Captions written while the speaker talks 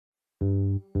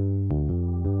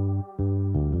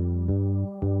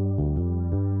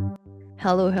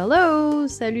Hello, hello!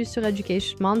 Salut sur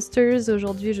Education Monsters.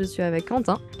 Aujourd'hui, je suis avec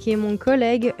Quentin, qui est mon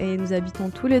collègue et nous habitons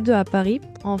tous les deux à Paris,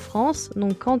 en France.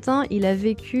 Donc, Quentin, il a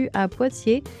vécu à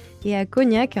Poitiers et à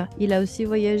Cognac. Il a aussi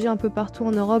voyagé un peu partout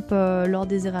en Europe lors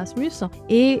des Erasmus.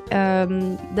 Et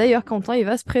d'ailleurs, Quentin, il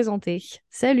va se présenter.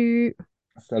 Salut!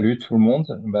 Salut tout le monde.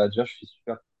 Déjà, je suis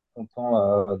super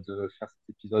content de faire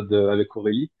cet épisode avec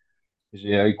Aurélie.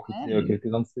 J'ai écouté Ouais.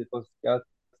 quelques-uns de ses podcasts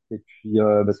et puis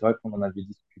c'est vrai qu'on en avait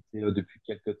discuté depuis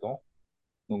quelques temps.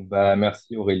 Donc,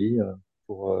 merci Aurélie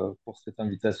pour cette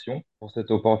invitation, pour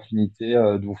cette opportunité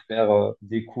de vous faire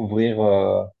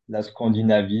découvrir la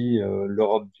Scandinavie,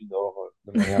 l'Europe du Nord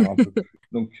de manière un peu plus.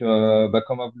 Donc,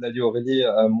 comme vous l'a dit Aurélie,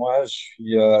 moi,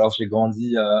 alors j'ai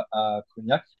grandi à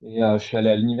Cognac et je suis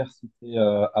allé à l'université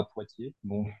à Poitiers.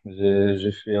 Bon,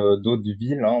 j'ai fait d'autres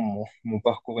villes, hein. Mon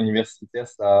parcours universitaire,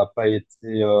 ça n'a pas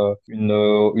été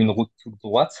une route toute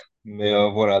droite. Mais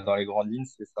voilà, dans les grandes lignes,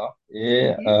 c'est ça.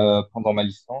 Et pendant ma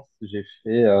licence, j'ai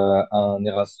fait un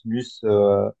Erasmus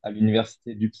à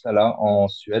l'université d'Uppsala en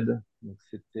Suède. Donc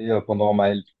c'était pendant ma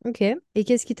L2. Ok. Et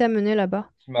qu'est-ce qui t'a mené là-bas?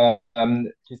 Tu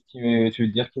veux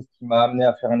dire qu'est-ce qui m'a amené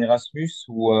à faire un Erasmus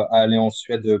ou à aller en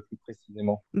Suède plus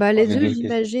précisément? Bah, les Enfin, les deux, deux questions.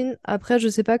 j'imagine. Après, je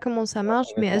sais pas comment ça marche,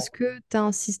 mais est-ce Honnêtement. que tu as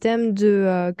un système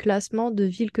de classement de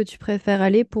villes que tu préfères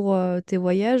aller pour tes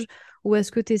voyages, ou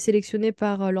est-ce que tu es sélectionné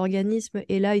par l'organisme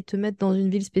et là, ils te mettent dans une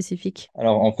ville spécifique?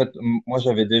 Alors, en fait, moi,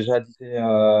 j'avais déjà dit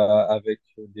avec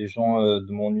des gens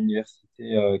de mon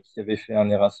université qui avaient fait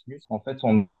un Erasmus. En fait,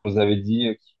 on nous avait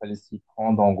dit qu'il fallait s'y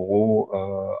prendre en gros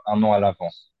un an à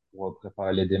l'avance pour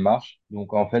préparer les démarches.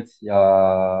 Donc, en fait, il y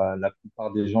a la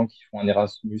plupart des gens qui font un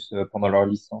Erasmus pendant leur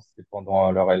licence et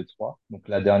pendant leur L3, donc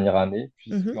la dernière année,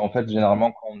 puisque Mhm. en fait,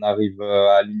 généralement, quand on arrive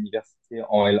à l'université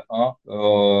en L1,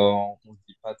 on se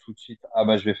dit pas tout de suite, ah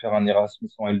bah je vais faire un Erasmus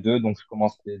en L2, donc je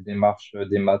commence les démarches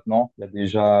dès maintenant. Il y a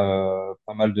déjà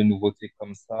pas mal de nouveautés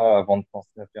comme ça avant de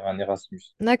penser à faire un Erasmus.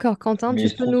 D'accord, Quentin, Mais il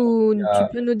se trouve qu'il y tu a...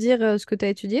 peux nous dire ce que tu as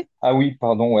étudié? Ah oui,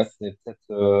 pardon, ouais, c'est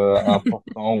peut-être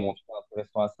important ou en tout cas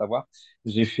intéressant à savoir.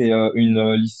 J'ai fait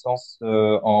une licence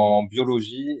en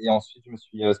biologie et ensuite je me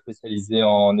suis spécialisé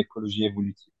en écologie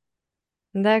évolutive.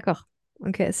 D'accord.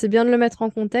 Ok, c'est bien de le mettre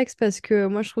en contexte parce que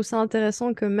moi je trouve ça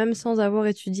intéressant que même sans avoir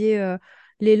étudié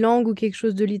les langues ou quelque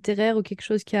chose de littéraire ou quelque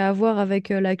chose qui a à voir avec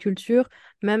la culture,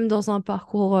 même dans un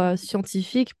parcours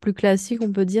scientifique plus classique,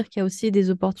 on peut dire qu'il y a aussi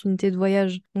des opportunités de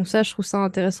voyage. Donc ça, je trouve ça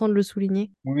intéressant de le souligner.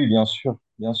 Oui, oui, bien sûr,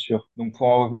 bien sûr. Donc pour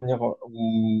en revenir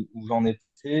où j'en étais,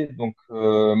 donc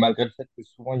malgré le fait que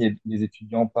souvent les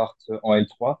étudiants partent en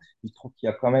L3, il se trouve qu'il y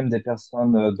a quand même des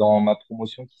personnes dans ma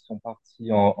promotion qui sont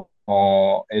parties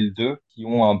en L2, qui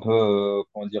ont un peu,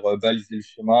 comment dire, balisé le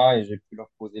schéma et j'ai pu leur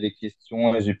poser les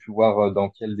questions et j'ai pu voir dans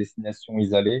quelle destination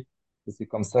ils allaient. Et c'est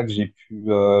comme ça que j'ai pu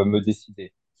me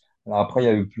décider. Alors après, il y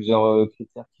a eu plusieurs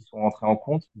critères qui sont rentrés en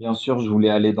compte. Bien sûr, je voulais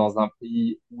aller dans un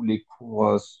pays où les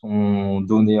cours sont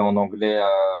donnés en anglais à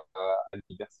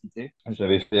l'université.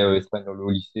 J'avais fait espagnol au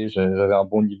lycée, j'avais un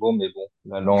bon niveau, mais bon,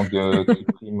 la langue qui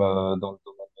prime dans le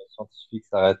domaine scientifique,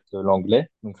 ça reste l'anglais.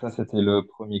 Donc ça, c'était le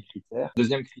premier critère.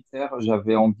 Deuxième critère,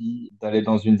 j'avais envie d'aller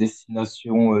dans une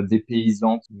destination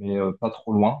dépaysante, mais pas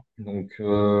trop loin. Donc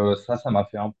ça m'a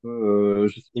fait un peu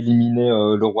juste éliminer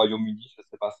le Royaume-Uni. Je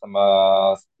sais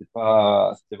pas,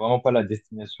 c'était vraiment pas la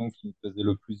destination qui me faisait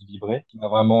le plus vibrer. Ce qui m'a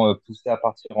vraiment poussé à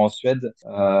partir en Suède,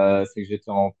 c'est que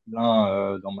j'étais en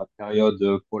plein dans ma période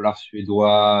polar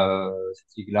suédois,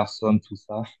 Stieg Larsson, tout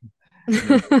ça.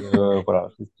 Donc voilà,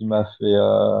 c'est ce qui m'a fait,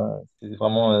 c'est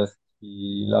vraiment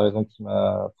la raison qui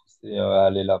m'a poussé à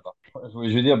aller là-bas.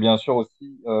 Je veux dire, bien sûr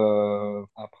aussi,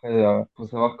 après, faut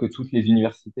savoir que toutes les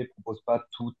universités proposent pas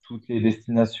toutes les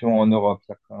destinations en Europe.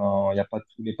 Il y a pas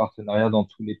tous les partenariats dans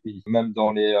tous les pays. Même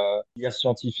dans les filières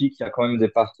scientifiques, il y a quand même des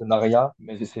partenariats,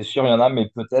 mais c'est sûr, il y en a, mais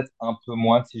peut-être un peu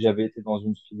moins que si j'avais été dans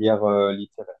une filière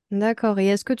littéraire. D'accord. Et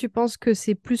est-ce que tu penses que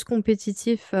c'est plus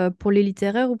compétitif pour les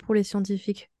littéraires ou pour les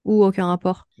scientifiques? Ou aucun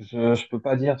rapport? Je peux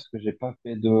pas dire parce que j'ai pas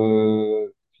fait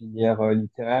de filière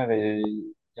littéraire et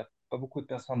il y a pas beaucoup de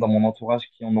personnes dans mon entourage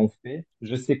qui en ont fait.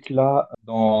 Je sais que là,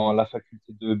 dans la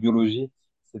faculté de biologie,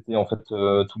 c'était en fait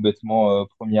tout bêtement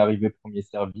premier arrivé, premier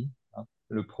servi, hein.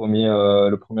 Le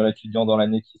premier étudiant dans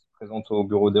l'année qui se présente au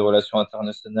bureau des relations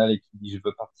internationales et qui dit je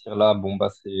veux partir là, bon bah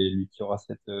c'est lui qui aura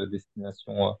cette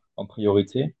destination en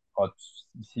priorité. Enfin,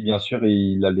 si bien sûr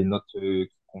il a les notes qui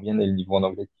conviennent et le niveau en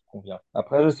anglais qui convient.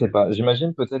 Après, je sais pas.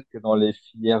 J'imagine peut-être que dans les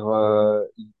filières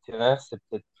littéraires, c'est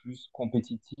peut-être plus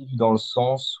compétitif dans le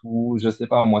sens où, je sais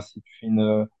pas, moi, si tu fais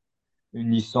une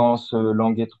licence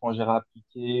langue étrangère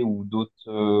appliquée ou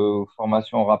d'autres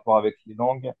formations en rapport avec les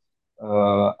langues,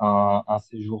 un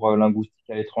séjour linguistique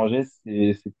à l'étranger,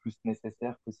 c'est plus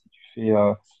nécessaire que si tu fais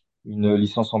une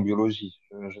licence en biologie.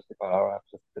 Je sais pas,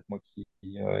 après, c'est peut-être moi qui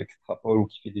extrapole ou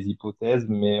qui fait des hypothèses,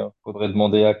 mais faudrait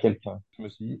demander à quelqu'un. Je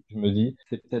me dis,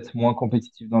 c'est peut-être moins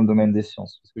compétitif dans le domaine des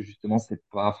sciences, parce que justement, c'est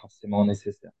pas forcément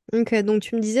nécessaire. Ok, donc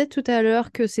tu me disais tout à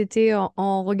l'heure que c'était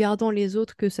en regardant les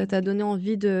autres que ça t'a donné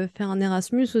envie de faire un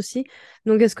Erasmus aussi.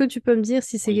 Donc est-ce que tu peux me dire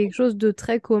si c'est Oui. quelque chose de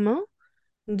très commun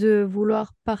de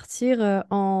vouloir partir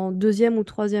en deuxième ou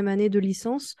troisième année de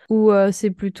licence ou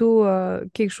c'est plutôt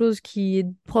quelque chose qui est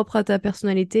propre à ta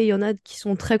personnalité? Il y en a qui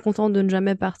sont très contents de ne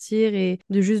jamais partir et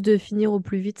de juste de finir au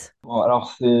plus vite. Bon,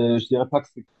 alors, je dirais pas que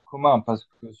c'est commun parce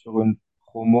que sur une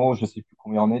promo, je sais plus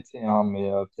combien on était, hein,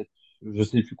 mais peut-être, je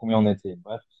sais plus combien on était.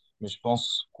 Bref, mais je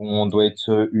pense qu'on doit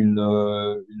être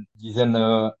une dizaine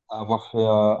à avoir fait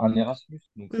un Erasmus,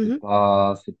 donc Mhm.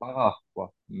 c'est pas rare,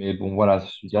 quoi. Mais bon, voilà,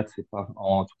 je dirais que c'est pas,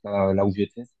 en tout cas là où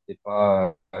j'étais, c'était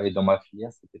pas, et dans ma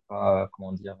filière, c'était pas,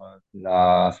 comment dire,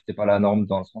 c'était pas la norme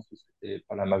dans le sens où c'était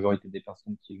pas la majorité des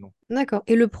personnes qui l'ont. D'accord.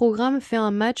 Et le programme fait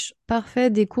un match parfait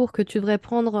des cours que tu devrais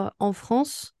prendre en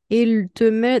France et il te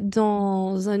met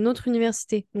dans une autre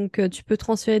université. Donc, tu peux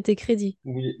transférer tes crédits.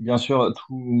 Oui, bien sûr,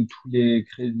 tous les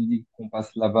crédits qu'on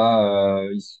passe là-bas,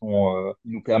 ils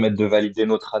nous permettent de valider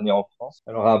notre année en France.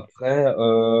 Alors après,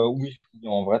 oui,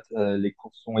 en vrai, les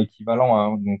cours sont équivalents,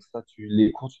 hein. Donc ça,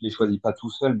 les cours, tu les choisis pas tout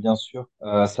seul, bien sûr.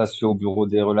 Ça se fait au bureau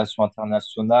des relations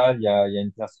internationales. Il y a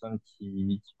une personne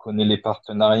qui connaît les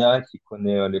partenariats, qui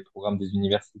connaît les programmes des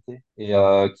universités et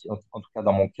en tout cas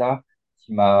dans mon cas,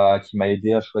 qui m'a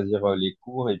aidé à choisir les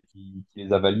cours et puis qui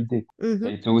les a validés. Ça a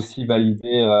Mhm. été aussi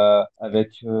validé avec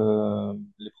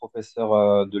les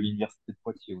professeurs de l'université de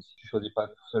Poitiers aussi. Tu choisis pas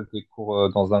tout seul tes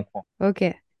cours dans un coin. Ok.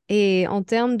 Et en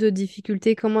termes de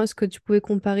difficulté, comment est-ce que tu pouvais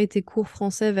comparer tes cours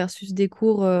français versus des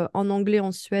cours en anglais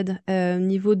en Suède, au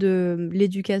niveau de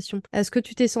l'éducation? Est-ce que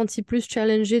tu t'es senti plus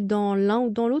challengé dans l'un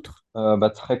ou dans l'autre? Bah,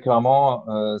 très clairement,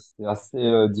 c'est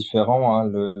assez différent,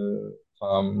 hein,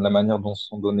 enfin, la manière dont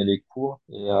sont donnés les cours.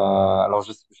 Et alors,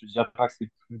 je dirais pas que c'est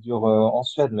plus dur en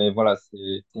Suède, mais voilà,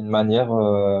 c'est une manière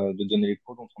de donner les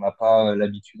cours dont on n'a pas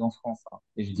l'habitude en France, hein.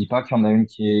 Et je dis pas qu'il y en a une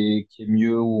qui est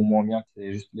mieux ou moins bien.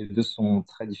 C'est juste les deux sont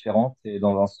très différentes et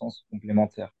dans un sens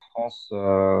complémentaire. France,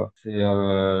 j'ai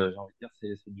envie de dire,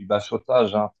 c'est du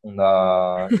bachotage, hein.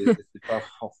 Et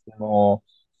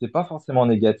c'est pas forcément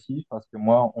négatif parce que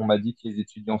moi, on m'a dit que les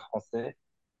étudiants français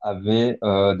avaient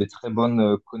des très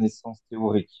bonnes connaissances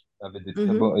théoriques, avaient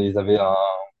Mhm. ils avaient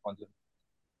comment dire,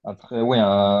 ouais,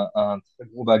 un très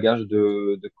gros bagage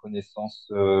de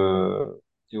connaissances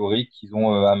théoriques qu'ils ont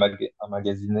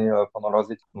emmagasiné pendant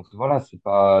leurs études. Donc voilà, c'est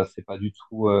pas du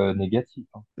tout négatif,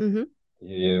 hein. Mhm.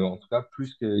 Et en tout cas,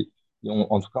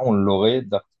 en tout cas, on l'aurait,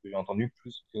 d'après ce que j'ai entendu,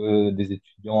 plus que des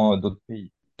étudiants d'autres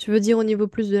pays. Tu veux dire au niveau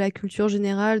plus de la culture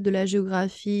générale, de la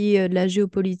géographie, de la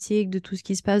géopolitique, de tout ce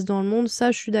qui se passe dans le monde?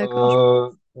 Ça, je suis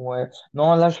d'accord. Ouais.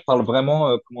 Non, là, je parle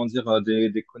vraiment, comment dire,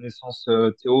 des connaissances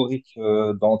théoriques,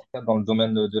 en tout cas dans le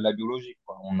domaine de la biologie,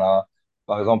 quoi.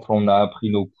 Par exemple, on a appris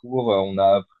nos cours,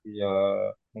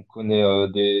 on connaît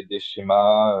des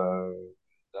schémas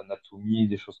d'anatomie,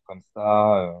 des choses comme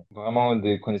ça, vraiment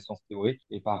des connaissances théoriques.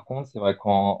 Et par contre, c'est vrai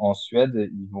en Suède,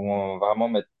 ils vont vraiment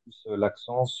mettre plus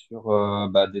l'accent sur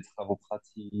bah, des travaux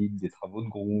pratiques, des travaux de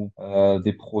groupe,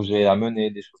 des projets à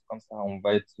mener, des choses comme ça. On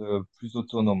va être plus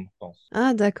autonome, je pense.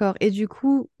 Ah, d'accord. Et du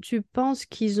coup, tu penses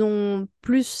qu'ils ont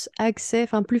plus accès,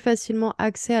 enfin plus facilement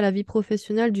accès à la vie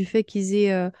professionnelle du fait qu'ils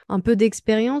aient un peu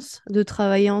d'expérience de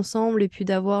travailler ensemble et puis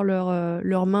d'avoir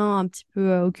leurs mains un petit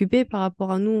peu occupées par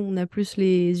rapport à nous, on a plus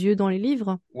les yeux dans les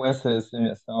livres? Ouais, c'est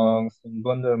une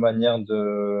bonne manière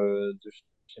de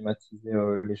schématiser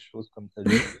les choses, comme tu as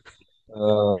dit.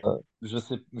 Euh, je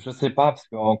sais pas, parce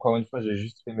que encore une fois, j'ai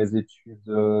juste fait mes études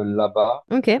là-bas.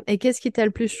 Ok. Et qu'est-ce qui t'a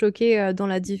le plus choqué dans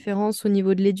la différence au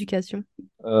niveau de l'éducation?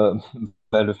 Euh,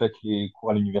 bah, le fait que les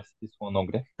cours à l'université soient en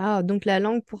anglais. Ah, donc la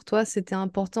langue pour toi, c'était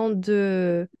important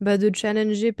de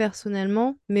challenger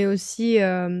personnellement, mais aussi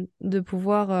de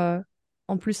pouvoir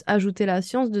en plus ajouter la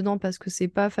science dedans parce que c'est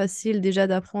pas facile déjà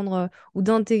d'apprendre ou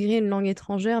d'intégrer une langue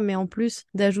étrangère, mais en plus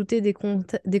d'ajouter des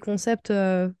concepts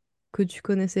que tu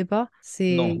connaissais pas.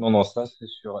 Non, C'est non, non, ça c'est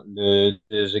sûr.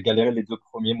 J'ai galéré les 2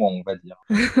 premiers mois, on va dire.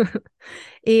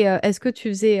 Et est-ce que tu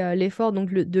faisais l'effort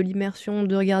donc de l'immersion,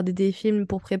 de regarder des films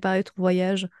pour préparer ton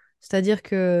voyage? C'est-à-dire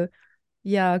que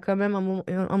il y a quand même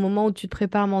un moment où tu te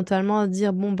prépares mentalement à te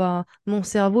dire, bon, bah, mon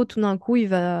cerveau, tout d'un coup, il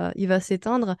va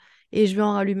s'éteindre et je vais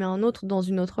en rallumer un autre dans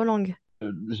une autre langue.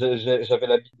 j'avais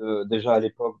l'habitude déjà à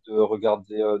l'époque de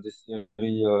regarder des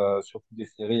séries, surtout des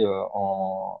séries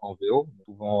en VO,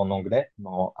 souvent en anglais.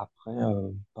 Non, après,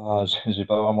 j'ai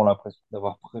pas vraiment l'impression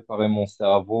d'avoir préparé mon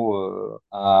cerveau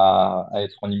à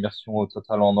être en immersion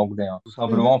totale en anglais, hein. Tout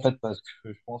simplement Mhm. en fait parce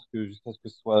que je pense que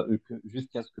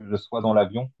jusqu'à ce que je sois dans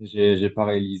l'avion, j'ai pas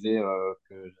réalisé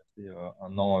que j'ai fait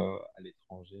un an à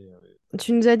l'étranger.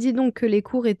 Tu nous as dit donc que les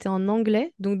cours étaient en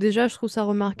anglais. Donc déjà, je trouve ça Oui,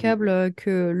 remarquable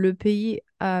que le pays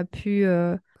a pu,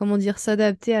 comment dire,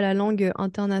 s'adapter à la langue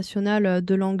internationale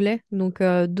de l'anglais. Donc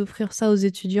d'offrir ça aux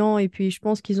étudiants. Et puis je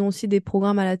pense qu'ils ont aussi des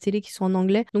programmes à la télé qui sont en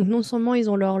anglais. Donc non seulement ils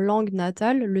ont leur langue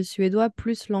natale, le suédois,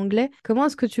 plus l'anglais. Comment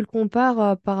est-ce que tu le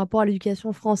compares par rapport à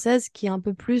l'éducation française qui est un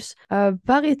peu plus,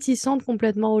 pas réticente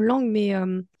complètement aux langues, mais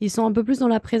ils sont un peu plus dans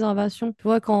la préservation. Tu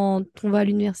vois, quand on va à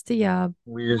l'université, il y a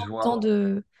oui, je tant vois.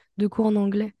 de cours en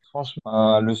anglais.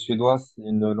 Franchement, le suédois, c'est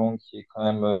une langue qui est quand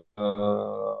même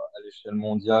à l'échelle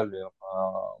mondiale,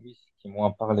 enfin, oui, qui est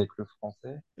moins parlée que le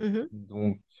français. Mhm.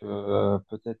 Donc,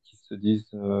 peut-être qu'ils se disent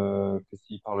que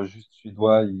s'ils parlent juste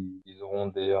suédois, ils auront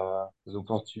des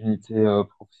opportunités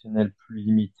professionnelles plus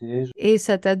limitées. Et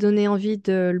ça t'a donné envie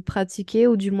de le pratiquer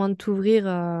ou du moins de t'ouvrir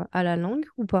à la langue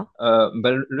ou pas?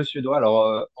 Bah, le suédois,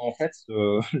 alors en fait,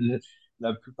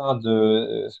 la plupart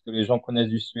de ce que les gens connaissent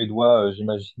du suédois,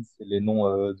 j'imagine, c'est les noms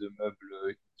de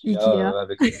meubles Ikea Ikea.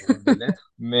 avec les drôles de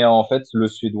lettres. Mais en fait, le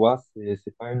suédois,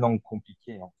 c'est pas une langue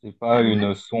compliquée, hein. C'est pas Ah ouais?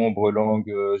 une sombre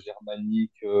langue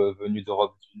germanique venue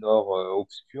d'Europe du Nord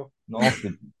obscure. Non,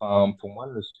 enfin, pour moi,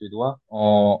 le suédois,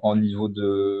 en niveau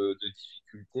de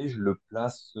difficulté, je le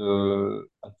place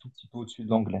un tout petit peu au-dessus de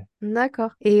l'anglais.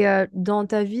 D'accord. Et dans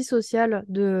ta vie sociale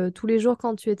de tous les jours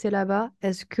quand tu étais là-bas,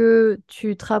 est-ce que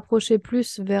tu te rapprochais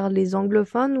plus vers les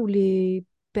anglophones ou les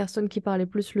personnes qui parlaient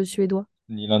plus le suédois?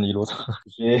 Ni l'un ni l'autre.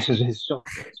 J'ai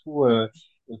surtout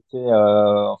été,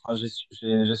 enfin,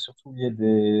 j'ai surtout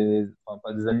lié enfin,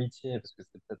 pas des amitiés, parce que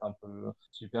c'est peut-être un peu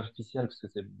superficiel, parce que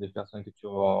c'est des personnes que tu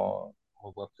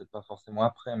revois peut-être pas forcément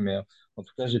après, mais en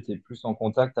tout cas, j'étais plus en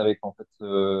contact avec, en fait,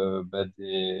 bah,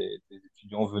 des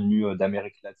étudiants venus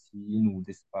d'Amérique latine ou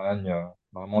d'Espagne,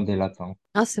 vraiment des latins.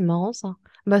 Ah, c'est marrant ça.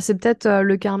 Bah, c'est peut-être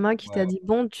le karma qui t'a Ouais. dit,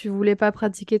 bon, tu voulais pas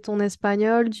pratiquer ton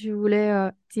espagnol, tu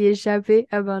voulais t'y échapper.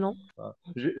 Ah bah non.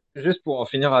 Juste pour en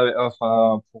finir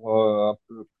enfin, pour un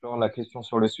peu clore la question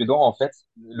sur le suédois, en fait,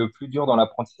 le plus dur dans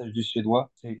l'apprentissage du suédois,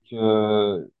 c'est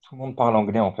que tout le monde parle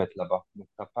anglais, en fait, là-bas. Donc,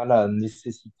 t'as pas la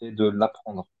nécessité de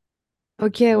l'apprendre.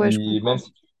 Ok, ouais, je Même comprends.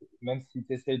 si même si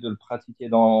tu essayes de le pratiquer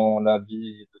dans la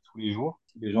vie de tous les jours,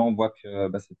 si les gens voient que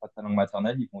bah, c'est pas ta langue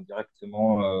maternelle, ils vont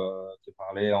directement te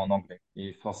parler en anglais.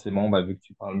 Et forcément, bah, vu que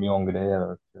tu parles mieux anglais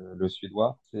que le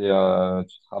suédois, tu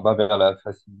te rabats vers la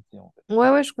facilité, en fait. Ouais,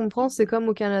 ouais, je comprends. C'est comme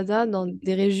au Canada, dans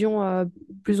des régions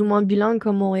plus ou moins bilingues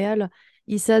comme Montréal.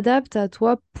 Ils s'adaptent à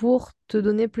toi pour te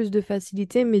donner plus de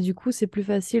facilité, mais du coup, c'est plus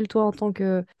facile, toi, en tant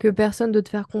que personne, de te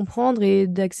faire comprendre et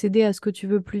d'accéder à ce que tu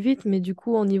veux plus vite. Mais du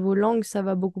coup, au niveau langue, ça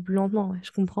va beaucoup plus lentement. Ouais,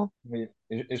 je comprends. Oui,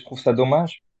 et je trouve ça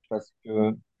dommage parce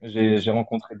que j'ai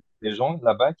rencontré des gens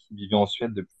là-bas qui vivaient en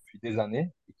Suède depuis des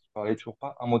années et qui parlaient toujours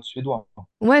pas un mot de suédois.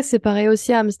 Ouais, c'est pareil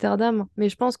aussi à Amsterdam. Mais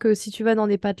je pense que si tu vas dans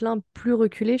des patelins plus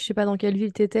reculés, je sais pas dans quelle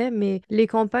ville t'étais, mais les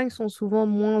campagnes sont souvent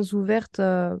moins ouvertes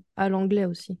à l'anglais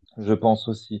aussi. Je pense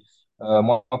aussi.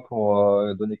 Moi, pour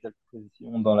donner quelques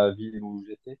précisions dans la ville où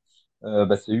j'étais,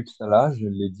 bah, c'est Uppsala, je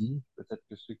l'ai dit. Peut-être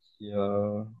que ceux qui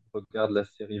regardent la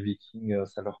série Viking,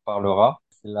 ça leur parlera.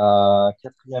 C'est la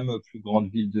quatrième plus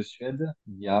grande ville de Suède.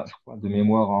 Il y a, je crois, de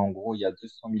mémoire, hein, en gros, il y a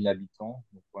 200 000 habitants.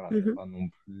 Donc voilà, c'est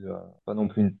pas non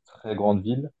plus une très grande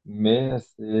ville, mais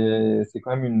c'est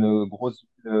quand même une grosse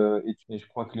ville. Et je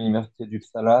crois que l'université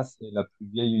d'Uppsala, c'est la plus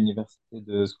vieille université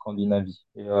de Scandinavie.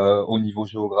 Et au niveau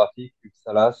géographique,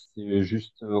 Uppsala, c'est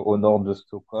juste au nord de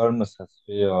Stockholm. Ça se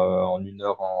fait en une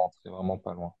heure c'est vraiment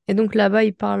pas loin. Et donc là-bas,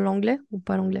 ils parlent l'anglais ou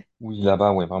pas l'anglais? Oui,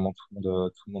 là-bas, ouais, vraiment tout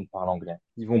le monde parle anglais.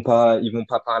 Ils vont pas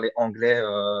parler anglais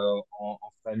en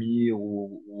famille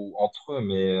ou entre eux,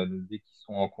 mais dès qu'ils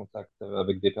sont en contact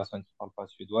avec des personnes qui parlent pas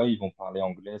suédois, ils vont parler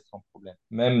anglais sans problème.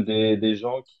 Même des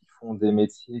gens qui font des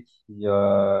métiers qui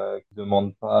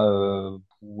demandent pas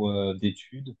beaucoup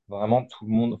d'études, vraiment tout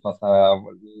le monde, enfin ça,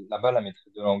 là-bas, la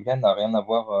maîtrise de l'anglais n'a rien à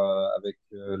voir avec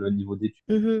le niveau d'études.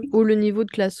 Mhm. Ou le niveau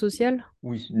de classe sociale?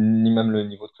 Oui, ni même le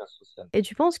niveau de classe sociale. Et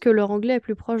tu penses que leur anglais est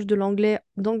plus proche de l'anglais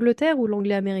d'Angleterre ou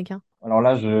l'anglais américain? Alors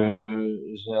là,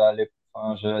 à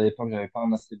l'époque, j'avais pas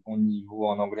un assez bon niveau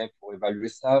en anglais pour évaluer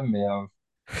ça, mais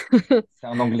c'est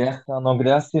un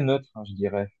anglais assez neutre, hein, je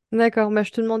dirais. D'accord, bah,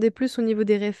 je te demandais plus au niveau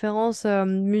des références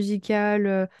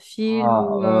musicales, films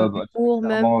Ah, ou très humour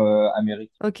même. clairement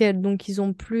américain. Ok, donc ils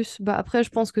ont plus. Bah, après, je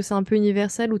pense que c'est un peu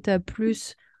universel où tu as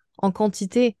plus en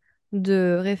quantité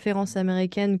de références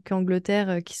américaines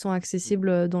qu'Angleterre qui sont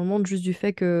accessibles dans le monde juste du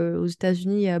fait qu'aux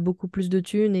États-Unis, il y a beaucoup plus de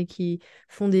thunes et qui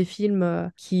font des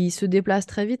films qui se déplacent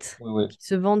très vite, Oui, oui. qui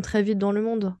se vendent très vite dans le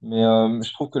monde. Mais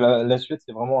je trouve que la Suède,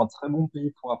 c'est vraiment un très bon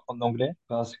pays pour apprendre l'anglais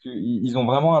parce qu'ils ont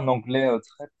vraiment un anglais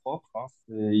très propre. Hein.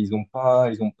 Ils ont pas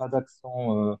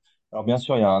d'accent. Alors bien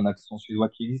sûr, il y a un accent suédois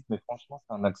qui existe, mais franchement,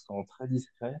 c'est un accent très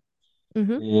discret.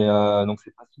 Mhm, Et donc,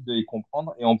 c'est facile de les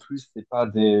comprendre. Et en plus, c'est pas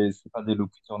des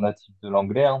locuteurs natifs de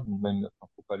l'anglais, hein, même,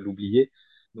 enfin, faut pas l'oublier.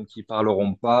 Donc, ils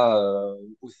parleront pas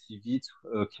aussi vite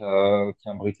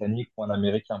qu'un Britannique ou un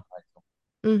Américain, par exemple.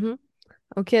 mhm.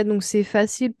 Ok, donc c'est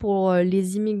facile pour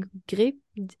les immigrés,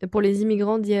 pour les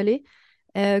immigrants d'y aller.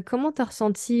 Comment t'as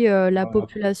ressenti la Voilà, tout à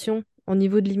fait. population au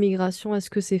niveau de l'immigration? Est-ce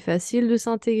que c'est facile de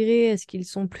s'intégrer? Est-ce qu'ils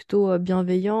sont plutôt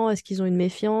bienveillants? Est-ce qu'ils ont une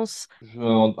méfiance?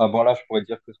 Bon, là, je pourrais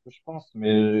dire que ce que je pense,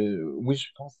 mais oui, je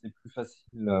pense que c'est plus facile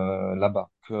là-bas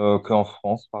qu'en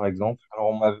France, par exemple. Alors,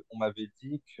 on m'avait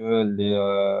dit que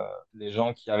les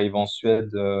gens qui arrivent en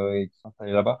Suède et qui sont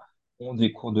allés là-bas ont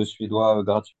des cours de suédois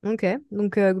gratuits. Ok,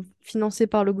 donc financé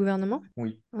par le gouvernement?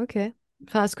 Oui. Ok.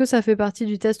 Enfin, est-ce que ça fait partie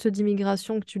du test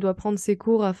d'immigration que tu dois prendre ces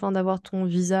cours afin d'avoir ton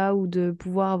visa ou de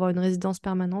pouvoir avoir une résidence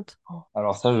permanente?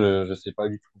 Alors ça, je sais pas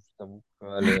du tout. Je t'avoue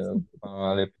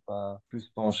qu'elle est pas plus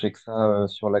penchée que ça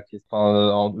sur la question.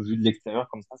 Enfin, vu de l'extérieur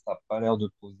comme ça a pas l'air de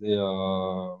poser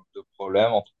de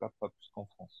problème, en tout cas pas plus qu'en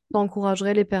France.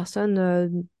 T'encouragerais les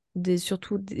personnes,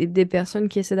 surtout des personnes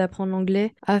qui essaient d'apprendre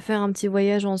l'anglais, à faire un petit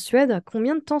voyage en Suède.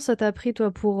 Combien de temps ça t'a pris,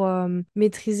 toi, pour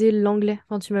maîtriser l'anglais?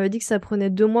 Enfin, tu m'avais dit que ça prenait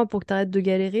 2 mois pour que tu arrêtes de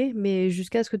galérer, mais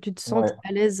jusqu'à ce que tu te sentes Ouais.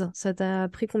 à l'aise, ça t'a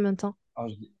pris combien de temps? Alors,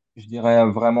 je dirais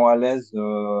vraiment à l'aise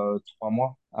 3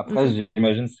 mois. Après, Mhm.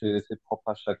 j'imagine que c'est propre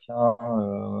à chacun.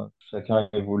 Chacun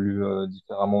évolue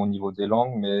différemment au niveau des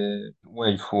langues, mais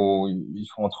ouais, il faut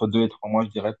entre 2 et 3 mois, je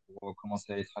dirais, pour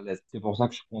commencer à être à l'aise. C'est pour ça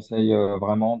que je conseille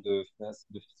vraiment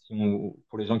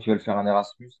pour les gens qui veulent faire un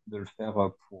Erasmus, de le faire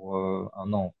pour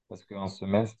un an, parce qu'un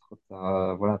semestre,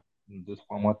 voilà, 2,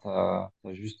 3 mois, t'as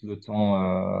juste le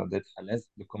temps d'être à l'aise,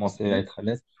 de commencer à être à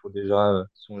l'aise. Il faut déjà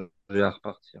songer à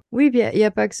repartir. Oui, il y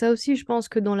a pas que ça aussi. Je pense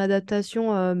que dans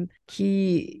l'adaptation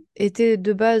qui était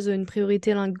de base une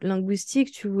priorité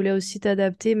linguistique, tu voulais aussi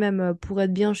t'adapter même pour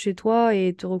être bien chez toi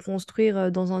et te reconstruire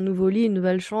dans un nouveau lit, une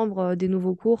nouvelle chambre, des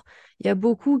nouveaux cours. Il y a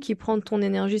beaucoup qui prennent ton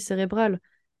énergie cérébrale.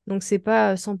 Donc, c'est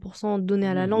pas 100% donné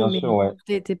à la Oui, langue, bien mais sûr, ouais.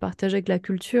 tout a été partagé avec la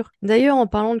culture. D'ailleurs, en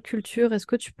parlant de culture, est-ce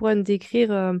que tu pourrais me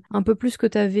décrire un peu plus ce que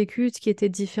tu as vécu, ce qui était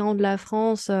différent de la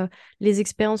France, les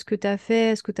expériences que tu as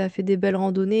fait? Est-ce que tu as fait des belles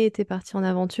randonnées? T'es parti en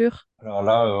aventure? Alors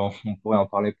là, on pourrait en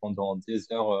parler pendant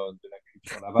des heures de la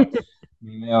culture là-bas.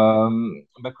 Mais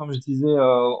bah, comme je disais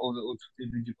au tout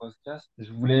début du podcast,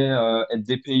 je voulais être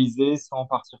dépaysé sans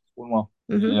partir trop loin.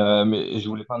 Mhm, Mais je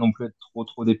voulais pas non plus être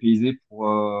trop dépaysé pour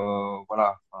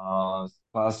voilà, enfin,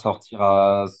 pas sortir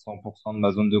à 100% de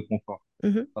ma zone de confort.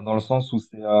 mhm. Enfin, dans le sens où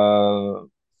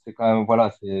c'est quand même,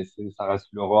 voilà, ça reste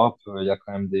l'Europe, il y a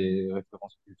quand même des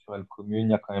références culturelles communes,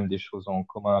 il y a quand même des choses en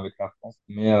commun avec la France.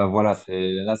 Mais voilà,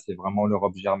 là, c'est vraiment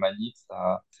l'Europe germanique,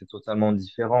 ça, c'est totalement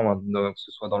différent, hein, que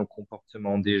ce soit dans le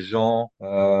comportement des gens,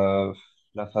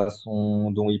 la façon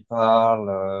dont ils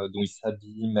parlent, dont ils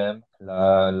s'habillent même,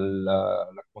 la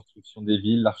construction des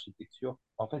villes, l'architecture.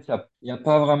 En fait, il y a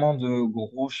pas vraiment de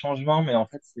gros changements, mais en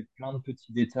fait, c'est plein de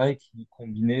petits détails qui,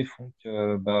 combinés, font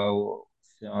que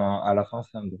à la fin,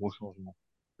 c'est un gros changement.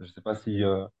 Je sais pas si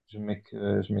je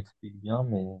m'explique bien,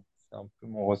 mais c'est un peu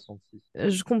mon ressenti.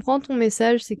 Je comprends ton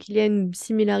message, c'est qu'il y a une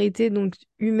similarité donc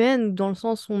humaine dans le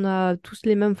sens où on a tous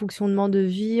les mêmes fonctionnements de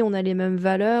vie, on a les mêmes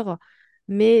valeurs,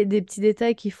 mais des petits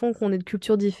détails qui font qu'on est de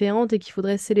cultures différentes et qu'il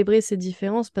faudrait célébrer ces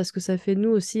différences parce que ça fait de nous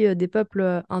aussi des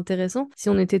peuples intéressants. Si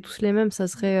on était tous les mêmes, ça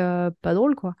serait pas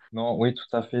drôle, quoi. Non, oui,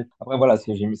 tout à fait. Après, voilà,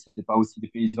 c'était pas aussi des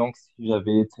paysans que si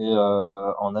j'avais été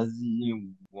en Asie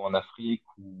ou en Afrique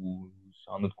ou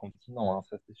sur un autre continent, hein,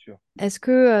 ça c'est sûr. Est-ce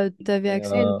que tu avais Mais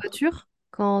accès à une voiture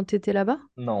quand tu étais là-bas?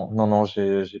 non,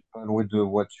 j'ai pas loué de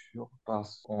voiture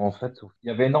parce qu'en fait, il y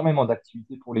avait énormément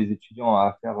d'activités pour les étudiants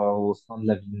à faire au sein de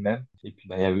la ville même. Et puis,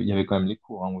 bah, il y avait quand même les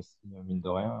cours hein, aussi, mine de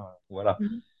rien. Voilà.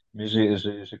 Mhm. Mais j'ai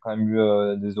quand même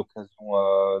eu des occasions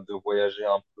de voyager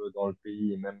un peu dans le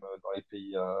pays et même dans les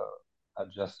pays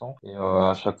adjacents. Et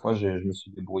à chaque fois, je me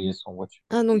suis débrouillé sans voiture.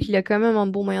 Ah, donc il y a quand même un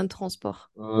bon moyen de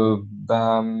transport.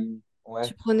 Ouais.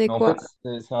 Tu prenais Mais en quoi?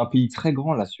 fait, c'est un pays très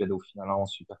grand, la Suède, au final, hein, en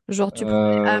super. Genre, tu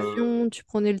prenais Euh, l'avion, tu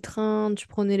prenais le train, tu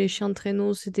prenais les chiens de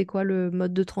traîneau, c'était quoi le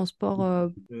mode de transport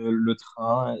le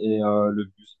train et le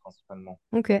bus principalement.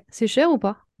 Ok, c'est cher ou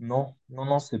pas? Non, non,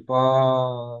 non, c'est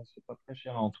pas très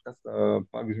cher. En tout cas,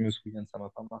 pas que je me souvienne, ça m'a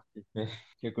pas marqué. Mais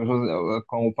quelque chose,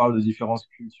 quand on parle de différences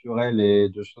culturelles et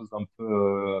de choses un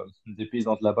peu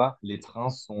dépaysantes là-bas, les trains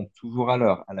sont toujours à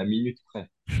l'heure, à la minute près.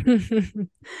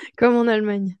 Comme en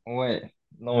Allemagne. Ouais,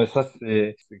 non, mais ça,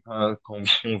 c'est quand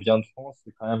on vient de France,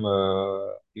 c'est quand même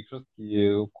quelque chose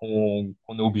qu'on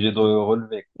est obligé de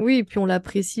relever. Oui, et puis on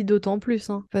l'apprécie d'autant plus,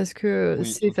 hein, parce que Oui,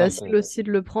 c'est tout à facile fait. aussi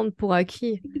de le prendre pour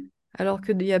acquis. Alors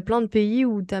qu'il y a plein de pays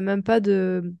où t'as même pas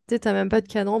de, tu sais, t'as même pas de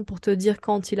cadran pour te dire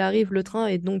quand il arrive le train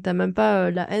et donc t'as même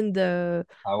pas la haine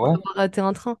Ah ouais? d'avoir raté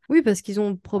un train. Oui, parce qu'ils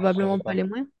ont Ah, je probablement savais pas pas. les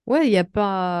moyens. Ouais, il y a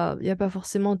pas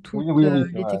forcément toutes Oui, oui, oui,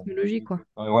 c'est les vrai. technologies, Oui, quoi.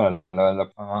 oui. Ouais, voilà,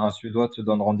 un Suédois te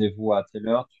donne rendez-vous à telle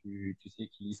heure, tu sais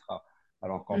qu'il y sera.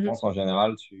 Alors qu'en Mhm. France, en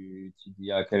général, tu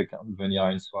dis à quelqu'un de venir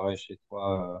à une soirée chez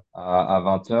toi à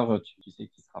 20 heures, tu sais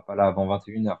qu'il sera pas là avant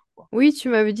 21 heures, quoi. Oui, tu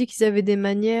m'avais dit qu'ils avaient des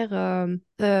manières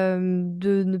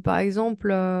de, par exemple,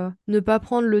 ne pas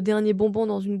prendre le dernier bonbon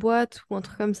dans une boîte ou un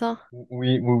truc comme ça.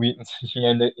 Oui, oui, oui. Il y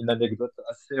a une anecdote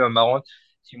assez marrante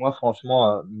qui, moi,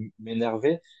 franchement,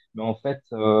 m'énervait. Mais en fait,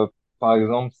 par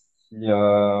exemple, si tu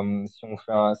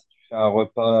fais un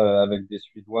repas avec des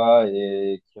Suédois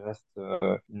et qu'il reste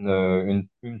une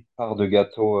part de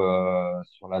gâteau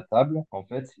sur la table, en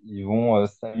fait, ils vont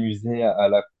s'amuser à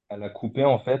la couper,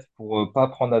 en fait, pour pas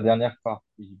prendre la dernière part.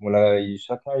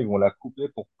 Chacun, ils vont la couper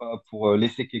pour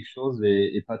laisser quelque chose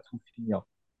et pas tout finir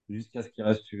jusqu'à ce qu'il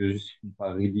reste juste une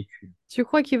part ridicule. Tu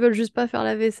crois qu'ils veulent juste pas faire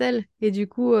la vaisselle et du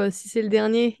coup, si c'est le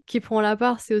dernier qui prend la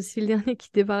part, c'est aussi le dernier qui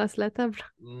débarrasse la table.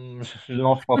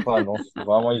 Non, je crois pas. Non, c'est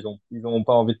vraiment, ils ont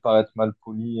pas envie de paraître mal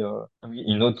polis. Oui,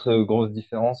 une autre grosse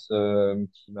différence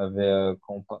qui m'avait,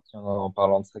 tiens, en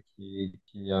parlant de ça, que là,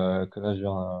 qui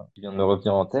vient de me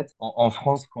revenir en tête. En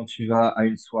France, quand tu vas à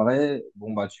une soirée,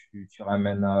 bon, bah, tu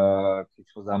ramènes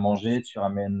quelque chose à manger, tu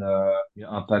ramènes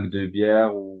un pack de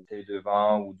bière ou une bouteille de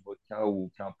vin ou de vodka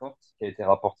ou qu'importe. Ce qui a été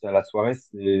rapporté à la soirée,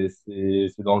 c'est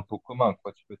dans le pot commun,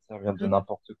 quoi. Tu peux te servir de Mhm.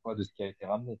 n'importe quoi de ce qui a été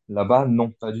ramené. Là-bas, non,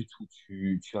 pas du tout.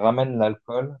 Tu ramènes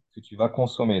l'alcool que tu vas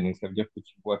consommer. Donc, ça veut dire que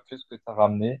tu bois que ce que tu as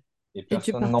ramené et Et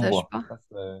tu personne n'en partages boit. pas.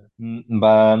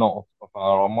 Bah non. Enfin,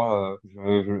 alors moi,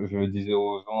 je le disais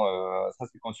aux gens, ça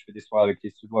c'est quand tu fais des soirées avec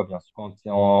les Suédois, bien sûr. Quand tu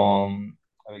es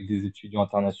avec des étudiants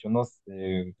internationaux,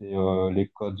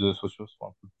 les codes sociaux sont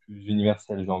un peu plus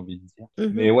universels, j'ai envie de dire.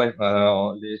 Mhm. Mais ouais,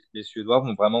 les Suédois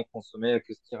vont vraiment consommer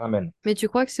que ce qu'ils ramènent. Mais tu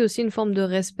crois que c'est aussi une forme de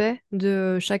respect,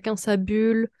 de chacun sa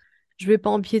bulle, je vais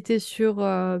pas empiéter sur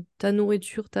ta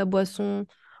nourriture, ta boisson,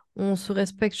 on se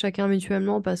respecte chacun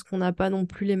mutuellement parce qu'on n'a pas non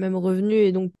plus les mêmes revenus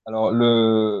et donc, Alors,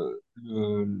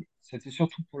 c'était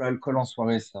surtout pour l'alcool en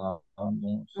soirée, ça, hein,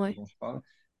 ce ouais. dont je parle.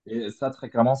 Et ça, très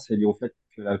clairement, c'est lié au fait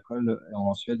que l'alcool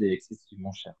en Suède est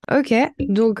excessivement cher. Ok,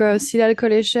 donc si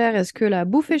l'alcool est cher, est-ce que la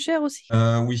bouffe est chère aussi?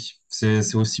 Oui,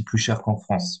 c'est aussi plus cher qu'en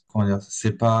France. Comment dire,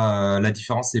 c'est pas la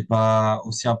différence n'est pas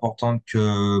aussi importante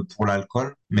que pour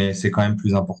l'alcool, mais c'est quand même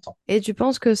plus important. Et tu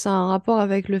penses que ça a un rapport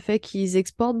avec le fait qu'ils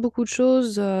exportent beaucoup de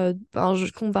choses? Alors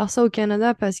je compare ça au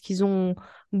Canada parce qu'ils ont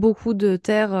beaucoup de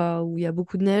terres où il y a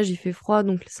beaucoup de neige, il fait froid,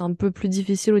 donc c'est un peu plus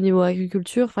difficile au niveau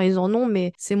agriculture. Enfin, ils en ont,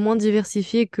 mais c'est moins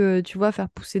diversifié que, tu vois, faire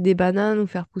pousser des bananes ou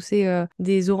faire pousser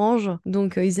des oranges.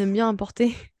 Donc ils aiment bien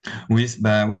importer. Oui,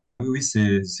 oui,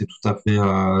 c'est tout à fait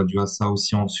dû à ça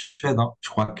aussi en Suède, hein. Je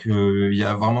crois que il y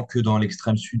a vraiment que dans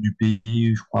l'extrême sud du pays,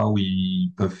 je crois, où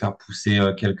ils peuvent faire pousser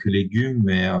quelques légumes,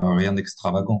 mais rien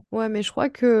d'extravagant. Ouais, mais je crois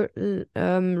que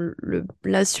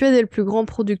la Suède est le plus grand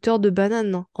producteur de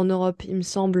bananes hein, en Europe, il me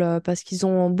semble, parce qu'ils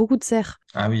ont beaucoup de serres.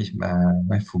 Ah oui, bah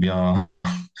ouais, faut bien.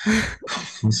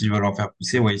 S'ils veulent en faire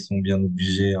pousser, ouais, ils sont bien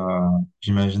obligés.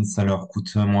 J'imagine que ça leur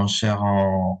coûte moins cher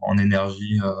en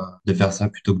énergie de faire ça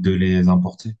plutôt que de les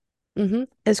importer. Mhm.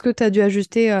 Est-ce que tu as dû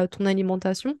ajuster ton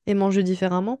alimentation et manger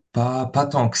différemment? Pas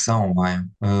tant que ça en vrai.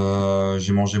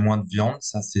 J'ai mangé moins de viande,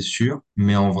 ça c'est sûr.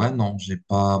 Mais en vrai, non, j'ai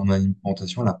pas, mon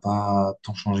alimentation, elle a pas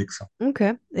tant changé que ça. Ok.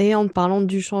 Et en te parlant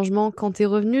du changement, quand t'es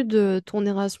revenu de ton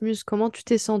Erasmus, comment tu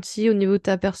t'es senti au niveau de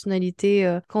ta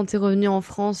personnalité quand t'es revenu en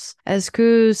France? Est-ce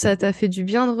que ça t'a fait du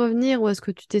bien de revenir ou est-ce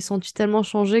que tu t'es senti tellement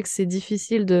changé que c'est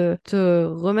difficile de te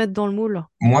remettre dans le moule?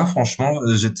 Moi, franchement,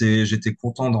 j'étais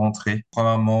content de rentrer.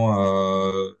 Premièrement,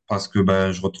 parce que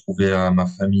bah, je retrouvais ma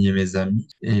famille et mes amis.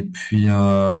 Et puis,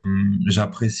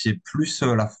 j'appréciais plus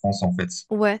la France, en fait.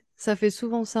 Ouais, ça fait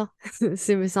souvent ça.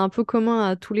 C'est un peu commun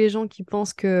à tous les gens qui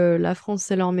pensent que la France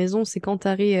c'est leur maison. C'est quand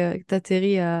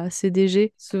t'atterris à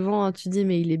CDG. Souvent, tu dis,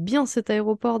 mais il est bien cet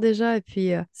aéroport déjà. Et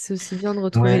puis, c'est aussi bien de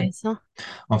retrouver Ouais, les siens.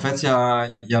 En fait, il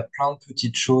y a plein de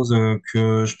petites choses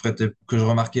que je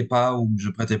remarquais pas ou que je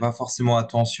prêtais pas forcément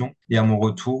attention. Et à mon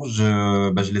retour,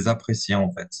 je les appréciais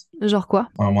en fait. Genre quoi?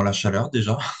 Vraiment la chaleur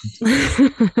déjà,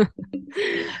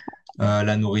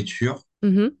 la nourriture.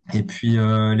 Mhm, Et puis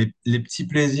les petits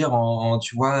plaisirs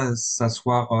tu vois,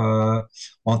 s'asseoir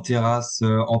en terrasse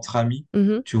entre amis,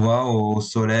 mhm. tu vois, au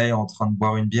soleil, en train de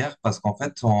boire une bière, parce qu'en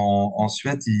fait, en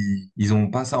Suède, ils ont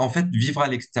pas ça. En fait, vivre à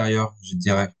l'extérieur, je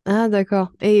dirais. Ah,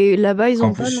 d'accord. Et là-bas, Parce ils qu'en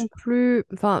ont pas non plus, plus,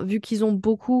 enfin, vu qu'ils ont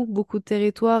beaucoup de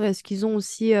territoires, est-ce qu'ils ont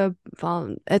aussi, enfin,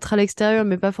 être à l'extérieur,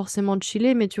 mais pas forcément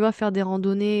chiller, mais tu vois, faire des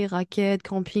randonnées, raquettes,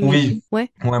 camping et tout? oui, Ouais.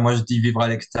 ouais, moi je dis vivre à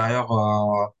l'extérieur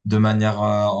de manière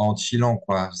en chillant,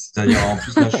 quoi. C'est-à-dire, en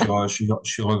plus là, je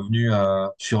suis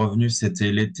revenu,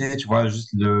 c'était l'été, tu vois, juste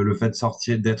le fait de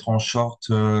sortir, d'être en short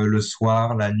le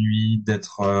soir, la nuit,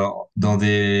 d'être dans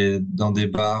des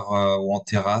bars ou en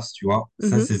terrasse, tu vois.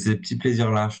 Ça, Mhm, c'est ces petits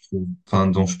plaisirs-là, je trouve, enfin,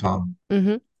 dont je parle.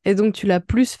 mhm. Et donc, tu l'as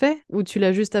plus fait ou tu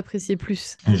l'as juste apprécié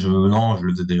plus? Non, je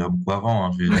le faisais déjà beaucoup avant,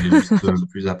 hein. Je l'ai juste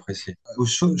plus apprécié.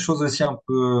 Chose aussi un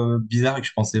peu bizarre et que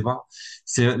je pensais pas,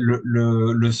 c'est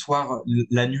le soir,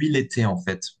 la nuit, l'été, en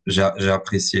fait. J'ai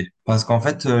apprécié. Parce qu'en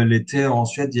fait, l'été en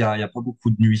Suède, il y a pas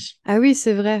beaucoup de nuits. Ah oui,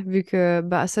 c'est vrai, vu que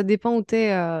bah ça dépend où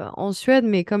t'es en Suède,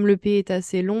 mais comme le pays est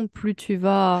assez long, plus tu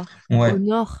vas au Ouais.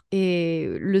 nord et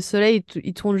le soleil,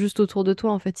 il tourne juste autour de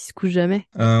toi, en fait, il se couche jamais.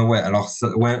 Ouais, alors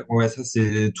ouais, ça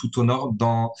c'est tout au nord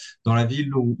dans la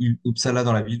ville où Uppsala,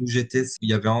 dans la ville où j'étais, il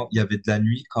y avait de la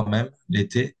nuit quand même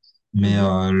l'été, mais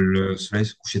Mhm. le soleil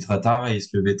se couchait très tard et il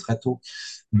se levait très tôt.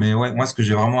 Mais ouais, moi ce que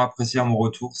j'ai vraiment apprécié à mon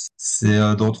retour, c'est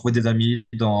de retrouver des amis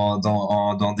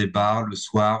dans des bars le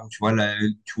soir, où tu vois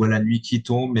la nuit qui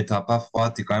tombe, mais t'as pas froid,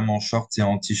 t'es quand même en short et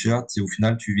en t-shirt et au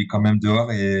final tu vis quand même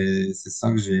dehors et c'est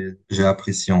ça que j'ai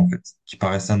apprécié en fait, qui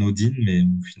paraissent anodines, mais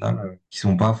au final qui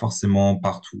sont pas forcément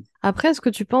partout. Après, est-ce que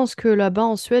tu penses que là-bas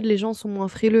en Suède, les gens sont moins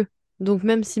frileux? Donc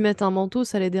même s'ils mettent un manteau,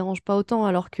 ça les dérange pas autant,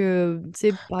 alors que, tu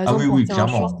sais, par Ah exemple, oui, oui, porter un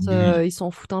clairement, short, oui, oui. ils s'en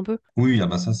foutent un peu. Oui, ah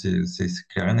bah ça c'est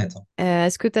clair et net, hein.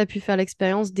 Est-ce que tu as pu faire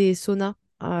l'expérience des saunas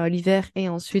l'hiver et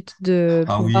ensuite de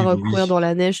Ah pouvoir oui, oui, courir oui. dans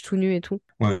la neige tout nu et tout?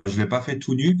 Ouais, je l'ai pas fait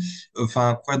tout nu.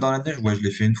 Enfin, courir dans la neige, ouais, je l'ai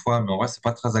fait une fois, mais en vrai, c'est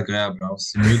pas très agréable, hein.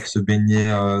 C'est mieux de se baigner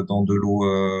dans de l'eau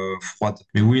froide.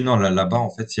 Mais oui, non, là-bas, en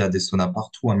fait, il y a des saunas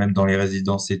partout, hein. Même dans les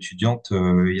résidences étudiantes,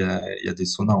 il y a des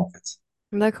saunas, en fait.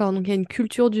 D'accord, donc il y a une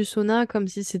culture du sauna comme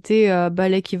si c'était bah,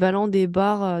 l'équivalent des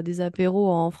bars, des apéros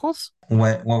en France.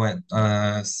 Ouais,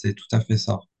 c'est tout à fait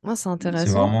ça. Ah, c'est C'est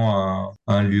intéressant. vraiment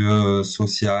un lieu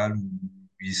social où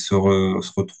ils se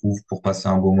retrouvent pour passer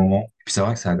un beau moment. Et puis c'est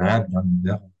vrai que c'est agréable, hein,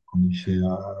 l'hiver, quand il fait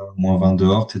 -20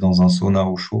 dehors, t'es dans un sauna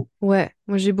au chaud. Ouais,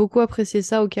 moi j'ai beaucoup apprécié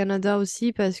ça au Canada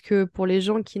aussi parce que pour les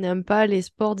gens qui n'aiment pas les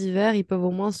sports d'hiver, ils peuvent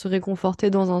au moins se réconforter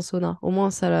dans un sauna. Au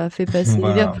moins ça la fait passer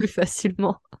l'hiver Voilà. plus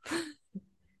facilement.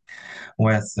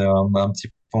 Ouais, c'est un petit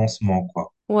pansement,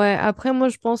 quoi. Ouais, après moi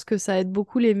je pense que ça aide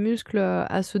beaucoup les muscles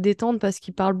à se détendre parce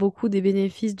qu'ils parlent beaucoup des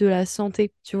bénéfices de la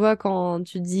santé. Tu vois, quand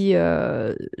tu dis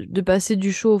de passer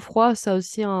du chaud au froid, ça a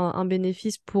aussi un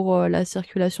bénéfice pour la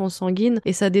circulation sanguine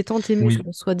et ça détend tes muscles,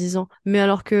 Oui, soi-disant. Mais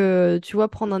alors que, tu vois,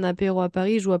 prendre un apéro à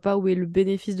Paris, je vois pas où est le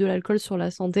bénéfice de l'alcool sur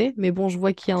la santé, mais bon, je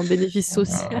vois qu'il y a un bénéfice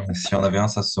social. s'il y en avait un,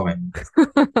 ça se saurait.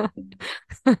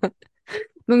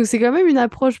 Donc c'est quand même une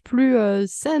approche plus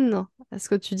saine, est-ce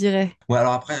que tu dirais? Ouais,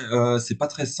 alors après, c'est pas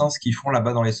très sain ce qu'ils font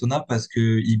là-bas dans les saunas parce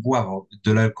que ils boivent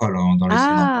de l'alcool hein, dans les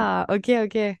saunas. Ah, ok,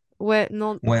 ok. Ouais,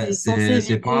 non, Ouais, t'es censé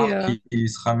c'est pas éviter. rare qu'ils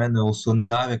se ramènent au sauna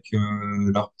avec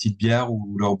leur petite bière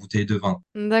ou leur bouteille de vin.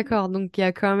 D'accord, donc il y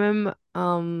a quand même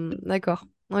un... D'accord,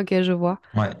 ok, je vois.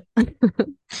 Ouais.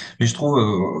 Mais je trouve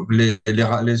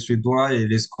les Suédois et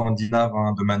les Scandinaves,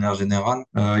 hein, de manière générale,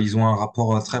 ils ont un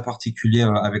rapport très particulier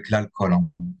avec l'alcool, hein.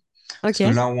 Parce que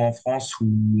Ok. là où en France, où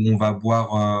on va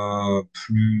boire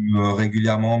plus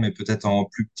régulièrement, mais peut-être en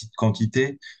plus petite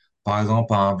quantité, par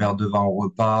exemple un verre de vin au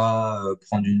repas,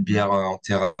 prendre une bière en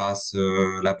terrasse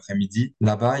l'après-midi,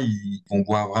 là-bas, ils vont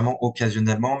boire vraiment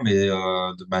occasionnellement, mais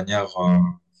de manière,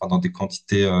 enfin, dans des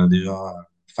quantités déjà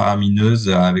faramineuses,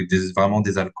 avec vraiment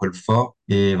des alcools forts,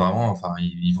 et vraiment, enfin,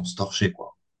 ils vont se torcher,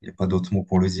 quoi. Il n'y a pas d'autre mot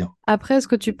pour le dire. Après, est-ce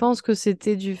que tu penses que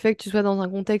c'était du fait que tu sois dans un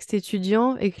contexte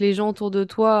étudiant et que les gens autour de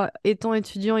toi, étant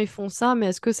étudiants, ils font ça, mais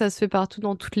est-ce que ça se fait partout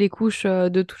dans toutes les couches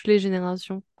de toutes les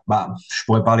générations? Bah, je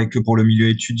pourrais parler que pour le milieu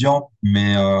étudiant,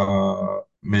 mais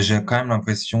j'ai quand même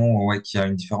l'impression, ouais, qu'il y a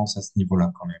une différence à ce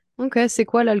niveau-là quand même. Ok, c'est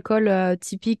quoi l'alcool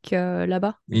typique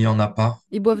là-bas? Il y en a pas.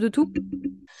 Ils boivent de tout?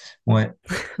 Ouais.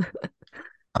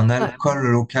 un Ouais. alcool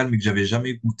local, mais que j'avais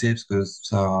jamais goûté parce que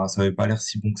ça avait pas l'air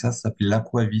si bon que ça s'appelait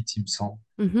l'Aquavit, il me semble.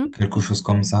 Mhm. Quelque chose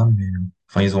comme ça, mais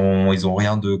enfin, ils ont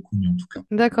rien de connu en tout cas.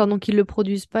 D'accord, donc ils le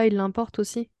produisent pas, ils l'importent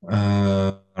aussi.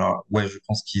 Alors, ouais, je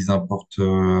pense qu'ils importent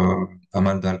pas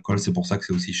mal d'alcool, c'est pour ça que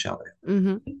c'est aussi cher d'ailleurs.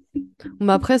 Mhm.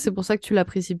 Mais après, c'est pour ça que tu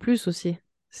l'apprécies plus aussi.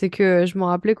 C'est que je me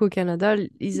rappelais qu'au Canada,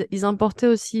 ils importaient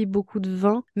aussi beaucoup de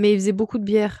vin, mais ils faisaient beaucoup de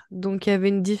bière. Donc il y avait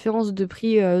une différence de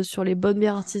prix sur les bonnes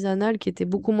bières artisanales qui était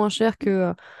beaucoup moins chère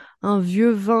que un vieux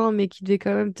vin, mais qui devait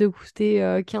quand même te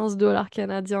coûter 15 dollars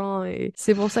canadiens. Et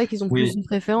c'est pour ça qu'ils ont plus Oui, une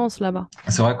préférence là-bas.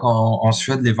 c'est vrai qu'en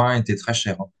Suède, les vins étaient très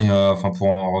chers, hein. Et, enfin, pour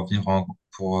en revenir,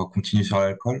 pour continuer sur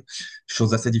l'alcool,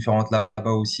 chose assez différente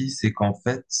là-bas aussi, c'est qu'en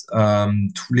fait,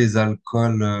 tous les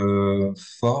alcools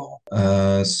forts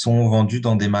sont vendus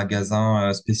dans des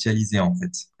magasins spécialisés, en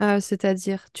fait.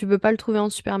 C'est-à-dire, tu peux pas le trouver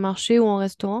en supermarché ou en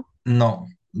restaurant? Non,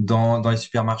 dans les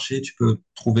supermarchés, tu peux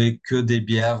trouver que des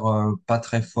bières pas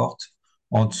très fortes,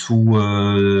 en dessous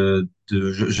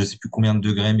je sais plus combien de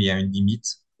degrés, mais il y a une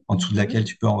limite, en dessous de Mhm. laquelle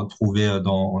tu peux en retrouver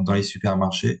dans les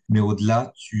supermarchés. Mais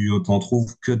au-delà, tu t'en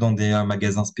trouves que dans des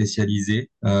magasins spécialisés.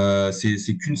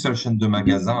 C'est qu'une seule chaîne de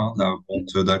magasins, hein. La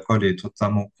vente d'alcool est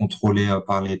totalement contrôlée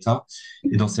par l'État.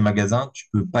 Et dans ces magasins, tu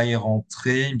peux pas y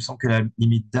rentrer. Il me semble que la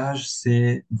limite d'âge,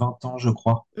 c'est 20 ans, je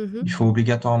crois. Mhm. Il faut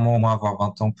obligatoirement au moins avoir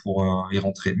 20 ans pour y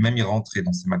rentrer, même y rentrer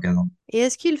dans ces magasins. Et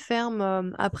est-ce qu'ils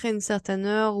ferment après une certaine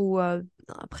heure ou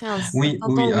après un Oui, certain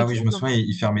temps oui, le ah oui, je me week-end? souviens,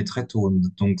 ils fermaient très tôt.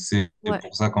 Donc c'est Ouais.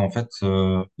 pour ça qu'en fait,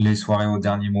 les soirées au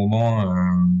dernier moment,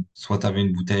 soit tu avais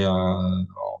une bouteille,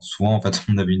 souvent en fait,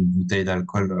 on avait une bouteille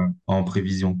d'alcool en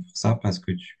prévision pour ça, parce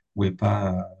que tu pouvais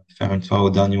pas faire une soirée au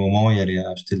dernier moment et aller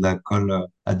acheter de l'alcool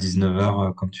à 19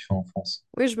 heures comme tu fais en France.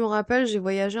 Oui, je me rappelle, j'ai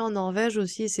voyagé en Norvège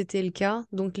aussi, et c'était le cas.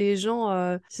 Donc les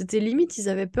gens, c'était limite, ils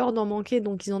avaient peur d'en manquer,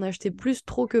 donc ils en achetaient plus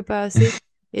trop que pas assez.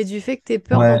 Et du fait que tu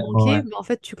peur d'en Ouais, ouais, manquer, ouais. bah, en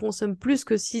fait, tu consommes plus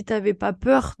que si t'avais pas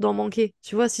peur d'en manquer.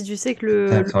 Tu vois, si tu sais que le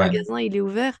Peut-être, ouais. magasin, il est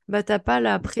ouvert, bah t'as pas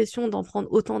la pression d'en prendre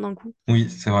autant d'un coup. Oui,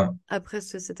 c'est vrai. Après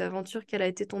cette aventure, quel a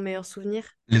été ton meilleur souvenir?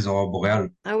 Les aurores boréales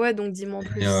Ah ouais, donc dis-moi en et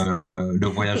plus. le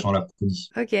voyage en Laponie.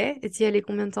 Ok, et t'y allais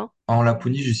combien de temps? En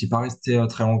Laponie, je suis pas resté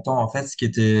très longtemps. En fait, ce qui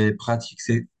était pratique,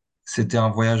 c'était un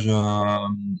voyage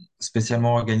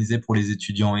spécialement organisé pour les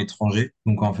étudiants étrangers.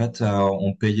 Donc, en fait,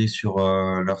 on payait sur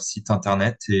leur site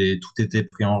internet et tout était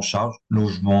pris en charge.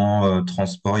 Logement,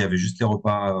 transport, il y avait juste les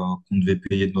repas qu'on devait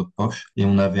payer de notre poche. Et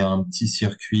on avait un petit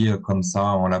circuit comme ça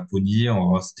en Laponie.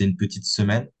 C'était une petite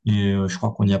semaine et je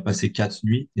crois qu'on y a passé 4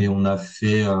 nuits et on a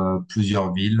fait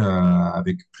plusieurs villes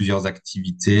avec plusieurs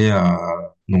activités.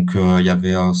 Donc, il y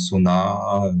avait un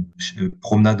sauna,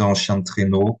 promenade en chien de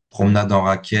traîneau, promenade en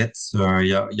raquette.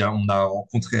 On a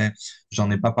rencontré, j'en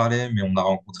ai pas parlé, mais on a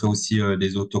rencontré aussi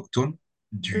les autochtones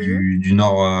Mhm. du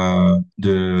nord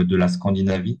de la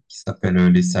Scandinavie, qui s'appellent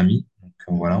les Samis.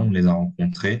 Donc, voilà, on les a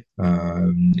rencontrés.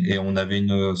 Et on avait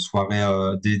une soirée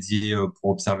dédiée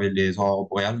pour observer les aurores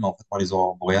boréales. Mais en fait, moi, les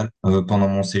aurores boréales, pendant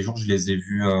mon séjour, je les ai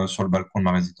vues sur le balcon de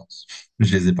ma résidence.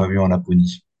 Je les ai pas vues en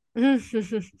Laponie.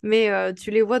 Mais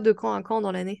tu les vois de quand à quand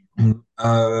dans l'année?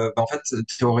 En fait,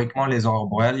 théoriquement, les aurores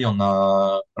boréales, il y en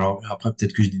a. Alors après,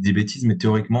 peut-être que je dis des bêtises, mais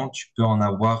théoriquement, tu peux en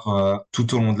avoir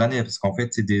tout au long de l'année, parce qu'en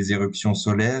fait, c'est des éruptions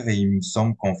solaires et il me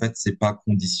semble qu'en fait, c'est pas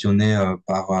conditionné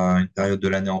par une période de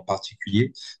l'année en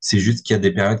particulier. C'est juste qu'il y a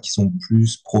des périodes qui sont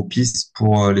plus propices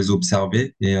pour les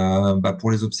observer. Et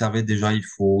pour les observer, déjà, il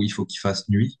faut qu'il fasse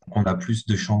nuit. On a plus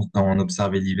de chances d'en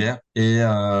observer l'hiver et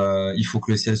il faut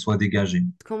que le ciel soit dégagé.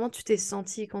 Comment tu t'es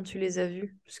senti quand tu les as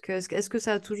vus? Parce que, est-ce que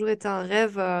ça a toujours été un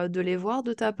rêve de les voir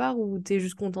de ta part ou t'es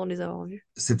juste content de les avoir vus?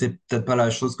 C'était peut-être pas la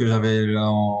chose que j'avais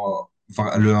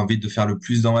enfin, envie de faire le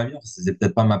plus dans ma vie. C'était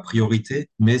peut-être pas ma priorité,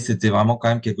 mais c'était vraiment quand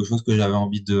même quelque chose que j'avais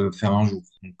envie de faire un jour.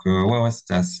 Donc ouais, ouais,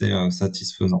 c'était assez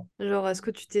satisfaisant. Genre, est-ce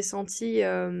que tu t'es senti...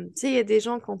 Tu sais, il y a des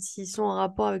gens, quand ils sont en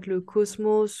rapport avec le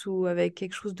cosmos ou avec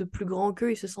quelque chose de plus grand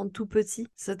qu'eux, ils se sentent tout petits.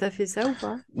 Ça t'a fait ça ou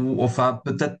pas? Ou enfin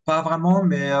peut-être pas vraiment,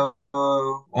 mais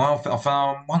ouais,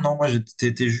 moi non, moi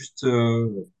j'étais juste.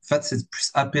 En fait, c'est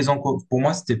plus apaisant. Pour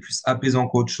moi, c'était plus apaisant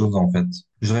qu'autre chose en fait.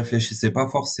 Je réfléchissais pas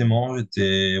forcément.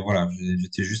 J'étais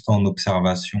juste en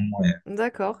observation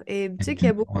D'accord. Et tu sais qu'il y et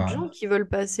a beaucoup de gens voilà. qui veulent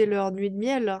passer leur nuit de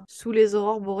miel là, sous les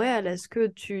aurores boréales. Est-ce que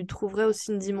tu trouverais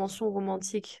aussi une dimension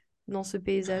romantique dans ce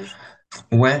paysage?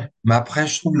 Ouais, mais après,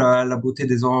 je trouve la beauté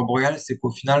des aurores boréales, c'est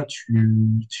qu'au final,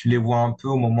 tu les vois un peu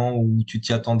au moment où tu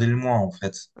t'y attendais le moins, en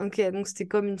fait. Ok, donc c'était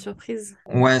comme une surprise.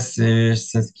 Ouais, c'est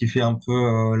ce qui fait un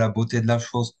peu la beauté de la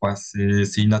chose, quoi.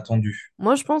 C'est inattendu.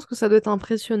 Moi, je pense que ça doit être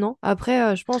impressionnant.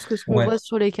 Après, je pense que ce qu'on Ouais, voit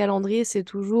sur les calendriers, c'est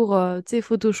toujours, tu sais,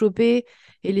 photoshopé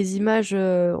et les images,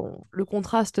 le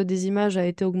contraste des images a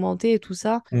été augmenté et tout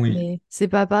ça, oui. mais c'est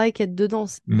pas pareil qu'être dedans.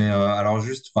 Mais alors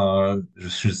juste, enfin,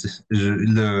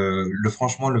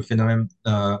 franchement, le phénomène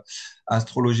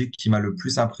astrologique qui m'a le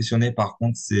plus impressionné, par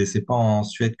contre, c'est pas en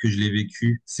Suède que je l'ai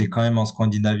vécu, c'est quand même en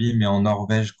Scandinavie, mais en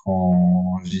Norvège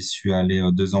quand j'y suis allé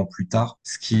 2 ans plus tard.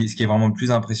 Ce qui est vraiment le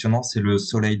plus impressionnant, c'est le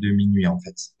soleil de minuit, en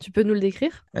fait. Tu peux nous le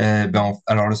décrire?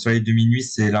 Alors le soleil de minuit,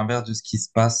 c'est l'inverse de ce qui se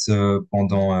passe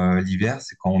pendant l'hiver.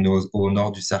 C'est quand on est au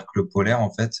nord du cercle polaire,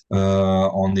 en fait.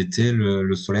 En été,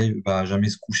 le soleil va jamais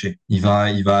se coucher. Il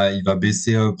va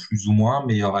baisser plus ou moins,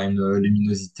 mais il y aura une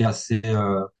luminosité assez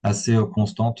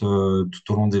constante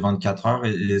tout au long des 24 heures.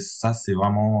 Et ça, c'est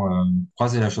vraiment, je crois,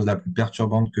 que c'est la chose la plus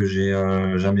perturbante que j'ai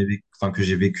jamais vécu, enfin que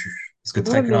j'ai vécu. Parce que Ouais,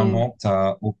 très mais clairement,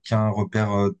 t'as aucun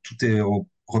repère, tous tes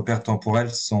repères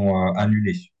temporels sont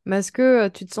annulés. est-ce que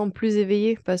tu te sens plus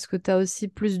éveillé parce que t'as aussi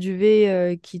plus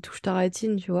d'UV qui touche ta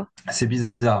rétine, tu vois? C'est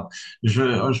bizarre. Je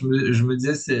me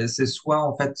disais, c'est soit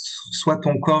en fait, soit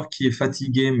ton corps qui est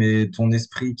fatigué, mais ton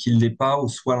esprit qui l'est pas, ou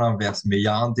soit l'inverse. Mais il y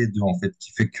a un des deux en fait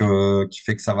qui fait que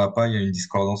ça va pas. Il y a une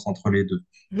discordance entre les deux.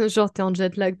 Genre, t'es en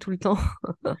jet lag tout le temps.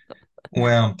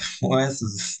 Ouais, ouais,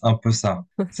 c'est un peu ça.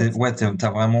 Ouais, t'as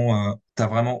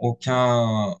vraiment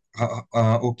aucun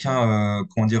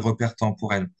comment dire repère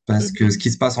temporel. Parce que Mhm. ce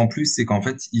qui se passe en plus, c'est qu'en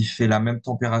fait, il fait la même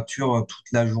température toute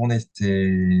la journée.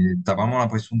 T'as vraiment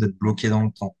l'impression d'être bloqué dans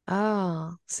le temps.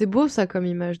 Ah, c'est beau ça comme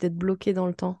image d'être bloqué dans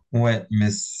le temps. Ouais, mais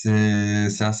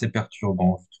c'est assez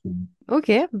perturbant, je trouve.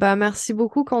 Ok, bah merci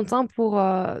beaucoup Quentin pour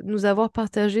nous avoir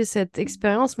partagé cette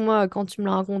expérience. Moi, quand tu me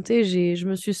l'as raconté, je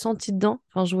me suis sentie dedans.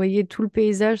 Enfin, je voyais tout le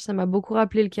paysage, ça m'a beaucoup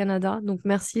rappelé le Canada. Donc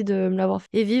merci de me l'avoir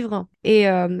fait vivre. Et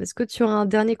est-ce que tu auras un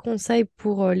dernier conseil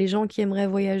pour les gens qui aimeraient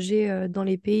voyager dans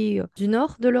les pays du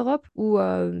nord de l'Europe ou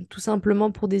tout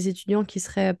simplement pour des étudiants qui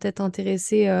seraient peut-être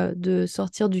intéressés de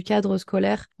sortir du cadre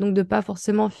scolaire, donc de pas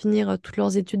forcément finir toutes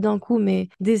leurs études d'un coup, mais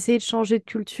d'essayer de changer de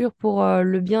culture pour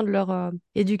le bien de leur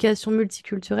éducation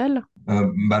multiculturelle?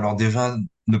 Bah alors déjà,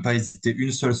 ne pas hésiter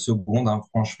une seule seconde, hein,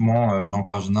 franchement,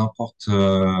 j'encourage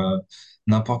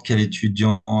n'importe quel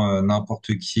étudiant,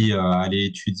 n'importe qui à aller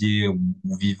étudier ou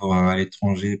vivre à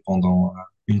l'étranger pendant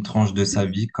une tranche de sa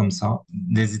vie comme ça.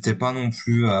 N'hésitez pas non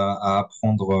plus à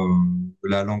apprendre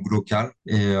la langue locale.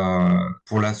 Et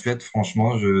pour la Suède,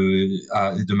 franchement,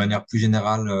 et de manière plus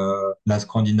générale, la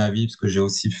Scandinavie, parce que j'ai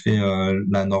aussi fait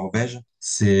la Norvège.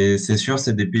 C'est sûr,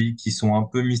 c'est des pays qui sont un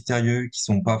peu mystérieux, qui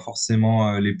sont pas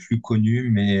forcément les plus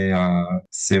connus, mais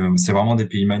c'est vraiment des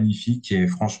pays magnifiques et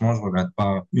franchement, je regrette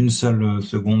pas une seule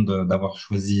seconde d'avoir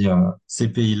choisi ces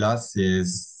pays-là.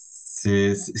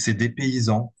 C'est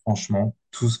dépaysant, franchement.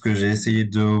 Tout ce que j'ai essayé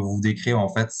de vous décrire, en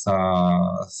fait,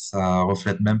 ça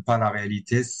reflète même pas la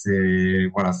réalité.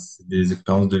 Voilà, c'est des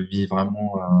expériences de vie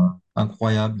vraiment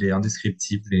incroyables et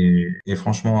indescriptibles et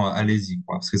franchement, allez-y,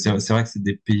 quoi. Parce que c'est vrai que c'est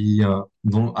des pays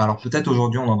dont, alors peut-être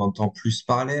aujourd'hui on en entend plus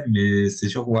parler, mais c'est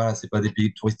sûr que voilà, c'est pas des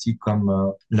pays touristiques comme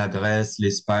la Grèce,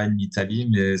 l'Espagne, l'Italie,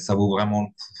 mais ça vaut vraiment le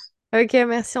coup. Ok,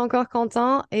 merci encore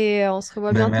Quentin et on se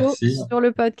revoit Ben bientôt merci. sur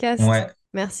le podcast. Ouais.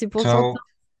 Merci pour ton temps. Ciao.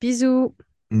 Bisous.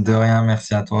 De rien,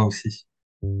 merci à toi aussi.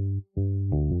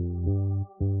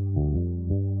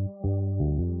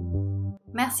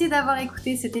 Merci d'avoir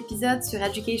écouté cet épisode sur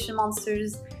Education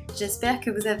Monsters. J'espère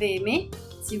que vous avez aimé.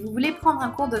 Si vous voulez prendre un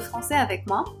cours de français avec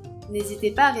moi,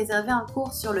 n'hésitez pas à réserver un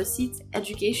cours sur le site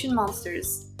Education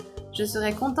Monsters. Je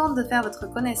serai contente de faire votre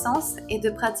connaissance et de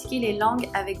pratiquer les langues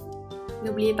avec vous.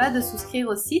 N'oubliez pas de souscrire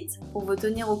au site pour vous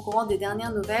tenir au courant des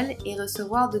dernières nouvelles et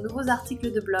recevoir de nouveaux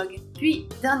articles de blog. Puis,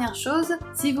 dernière chose,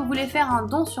 si vous voulez faire un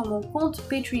don sur mon compte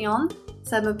Patreon,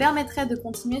 ça me permettrait de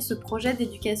continuer ce projet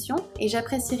d'éducation et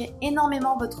j'apprécierais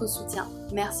énormément votre soutien.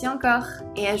 Merci encore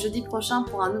et à jeudi prochain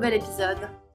pour un nouvel épisode.